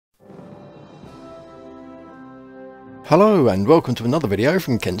Hello and welcome to another video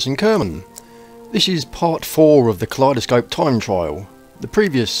from Kent and Kerman. This is part 4 of the Kaleidoscope Time Trial. The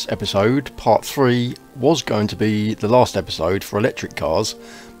previous episode, part 3, was going to be the last episode for electric cars,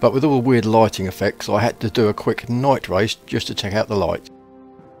 but with all the weird lighting effects I had to do a quick night race just to check out the light.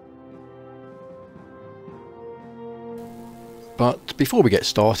 But before we get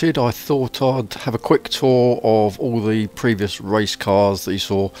started, I thought I'd have a quick tour of all the previous race cars that you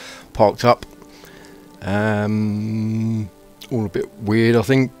saw parked up. All a bit weird, I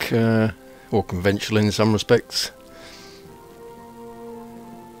think, or conventional in some respects.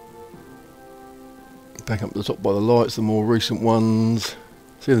 Back up at the top by the lights, the more recent ones.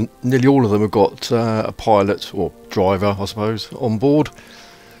 See, nearly all of them have got a pilot or driver, I suppose, on board.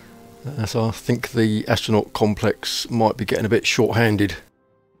 So I think the astronaut complex might be getting a bit short-handed.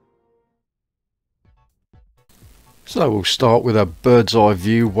 So we'll start with a bird's eye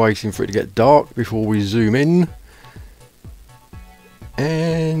view, waiting for it to get dark before we zoom in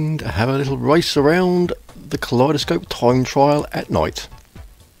and have a little race around the Kaleidoscope Time Trial at night.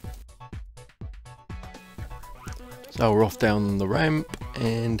 So we're off down the ramp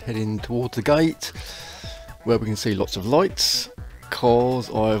and heading towards the gate where we can see lots of lights, because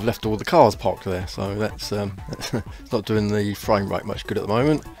I've left all the cars parked there, so that's it's not doing the frame rate much good at the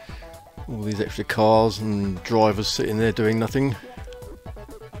moment. All these extra cars and drivers sitting there doing nothing.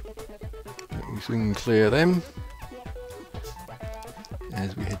 We can clear them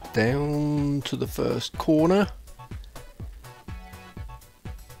as we head down to the first corner.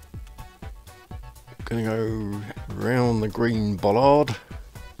 Gonna go round the green bollard.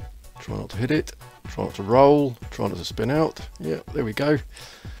 Try not to hit it. Try not to roll. Try not to spin out. Yeah, there we go.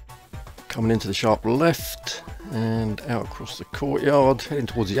 Coming into the sharp left and out across the courtyard, heading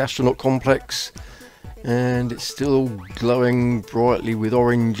towards the astronaut complex, and it's still glowing brightly with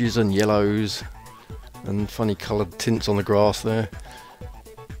oranges and yellows and funny coloured tints on the grass there,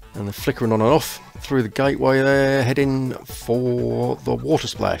 and they're flickering on and off through the gateway there, heading for the water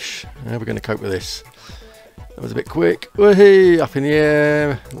splash. How are we going to cope with this? That was a bit quick. Woohoo! Up in the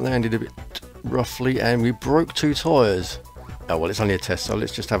air, landed a bit roughly, and we broke 2 tyres. Oh well, it's only a test, so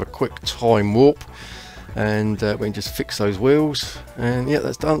let's just have a quick time warp and we can just fix those wheels, and yeah,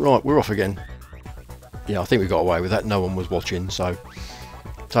 that's done. Right, we're off again. Yeah, I think we got away with that, no one was watching, so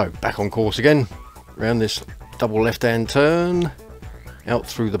back on course again, around this double left hand turn, out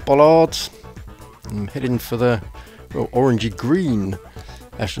through the bollards. I'm heading for the orangey green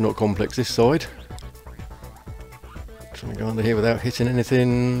astronaut complex this side. Trying to go under here without hitting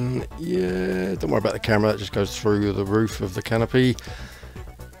anything. Yeah, don't worry about the camera, that just goes through the roof of the canopy.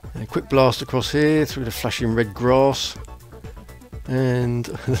 And a quick blast across here through the flashing red grass, and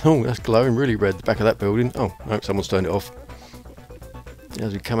oh, that's glowing really red, the back of that building. Oh no, someone's turned it off.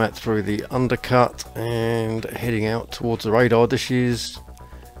 As we come out through the undercut and heading out towards the radar dishes,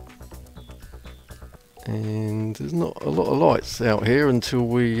 and there's not a lot of lights out here until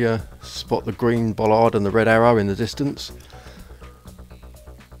we spot the green bollard and the red arrow in the distance.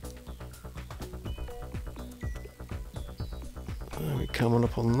 We're coming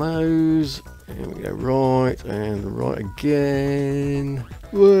up on those, and we go right and right again.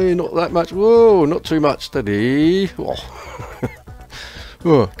 Whoa, not that much. Whoa, not too much. Steady. Oh.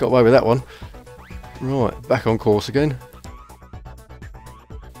 Oh, got away with that one. Right, back on course again.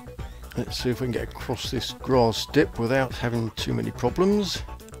 Let's see if we can get across this grass dip without having too many problems.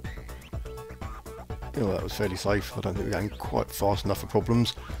 Oh, that was fairly safe. I don't think we're going quite fast enough for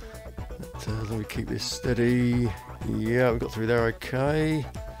problems. But, let me keep this steady. Yeah, we got through there okay.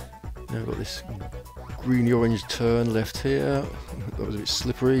 Now we've got this greeny orange turn left here. That was a bit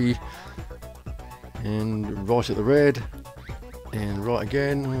slippery. And right at the red. And right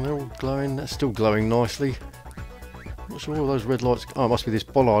again. And they're all glowing. That's still glowing nicely. Not sure all those red lights. Oh, it must be this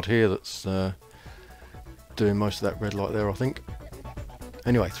bollard here that's doing most of that red light there, I think.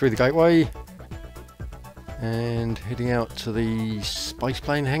 Anyway, through the gateway and heading out to the space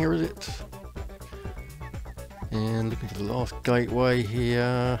plane hangar, is it? And looking for the last gateway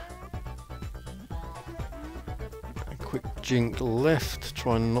here. A quick jink left,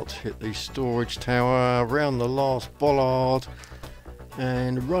 trying not to hit the storage tower. Around the last bollard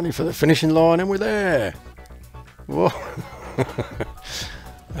and running for the finishing line, and we're there. Whoa.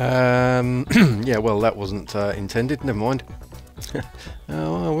 Yeah, well, that wasn't intended, never mind.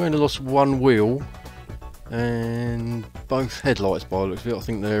 Oh, we only lost one wheel and both headlights by the looks of it. I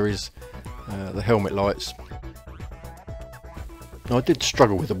think there is the helmet lights. Now, I did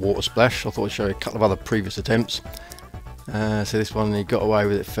struggle with the water splash. I thought I'd show you a couple of other previous attempts. So this one, he got away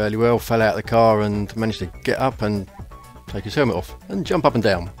with it fairly well, fell out of the car and managed to get up and take his helmet off and jump up and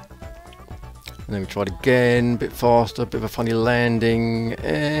down. And then we tried again, a bit faster, a bit of a funny landing,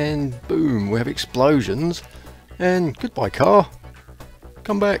 and boom, we have explosions. And goodbye car,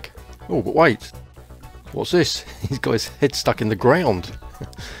 come back. Oh, but wait, what's this? He's got his head stuck in the ground.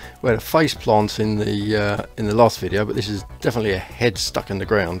 We had a face plant in the last video, but this is definitely a head stuck in the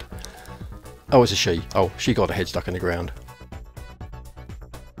ground. Oh, it's a she. Oh, she got a head stuck in the ground.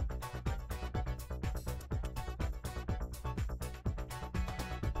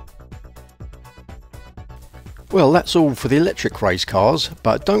 Well, that's all for the electric race cars,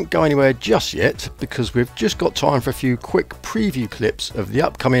 but don't go anywhere just yet, because we've just got time for a few quick preview clips of the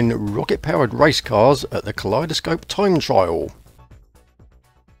upcoming rocket-powered race cars at the Kaleidoscope Time Trial.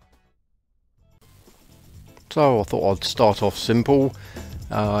 So I thought I'd start off simple.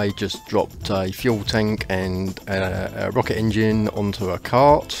 I just dropped a fuel tank and a rocket engine onto a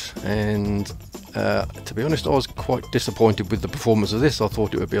cart, and to be honest, I was quite disappointed with the performance of this. I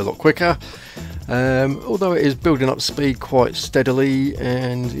thought it would be a lot quicker. Although it is building up speed quite steadily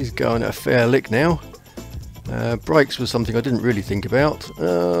and is going at a fair lick now. Brakes was something I didn't really think about.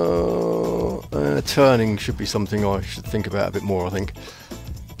 Turning should be something I should think about a bit more, I think.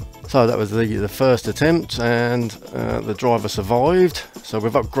 So that was the first attempt, and the driver survived. So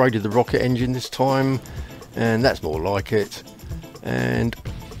we've upgraded the rocket engine this time, and that's more like it. And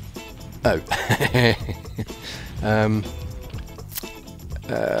oh,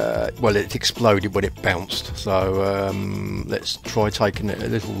 well, it exploded when it bounced. So let's try taking it a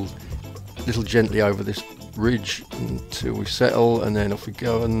little gently over this ridge until we settle, and then off we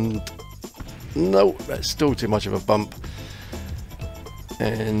go. And no, that's still too much of a bump.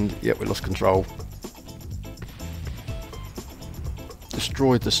 And yeah, we lost control.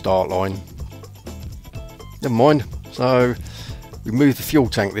 Destroyed the start line. Never mind. So we moved the fuel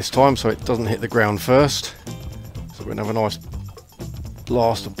tank this time so it doesn't hit the ground first. So we're going to have a nice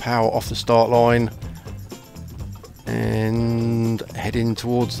blast of power off the start line and heading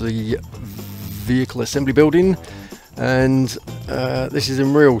towards the vehicle assembly building. And this is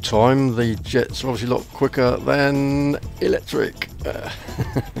in real time. The jets are obviously a lot quicker than electric.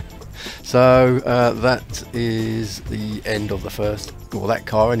 So that is the end of the first, or that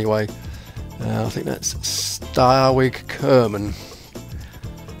car anyway. I think that's Starwig Kerman.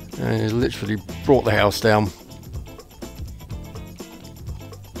 And it literally brought the house down.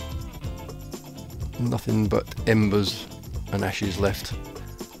 Nothing but embers and ashes left.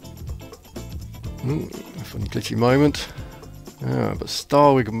 A funny glitchy moment. But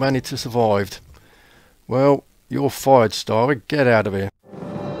Starwig managed to survive. Well, you're fired, Starwig. Get out of here.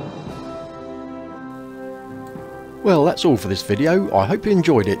 Well, that's all for this video. I hope you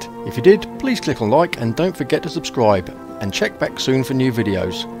enjoyed it. If you did, please click on like and don't forget to subscribe. And check back soon for new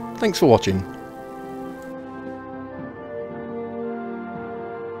videos. Thanks for watching.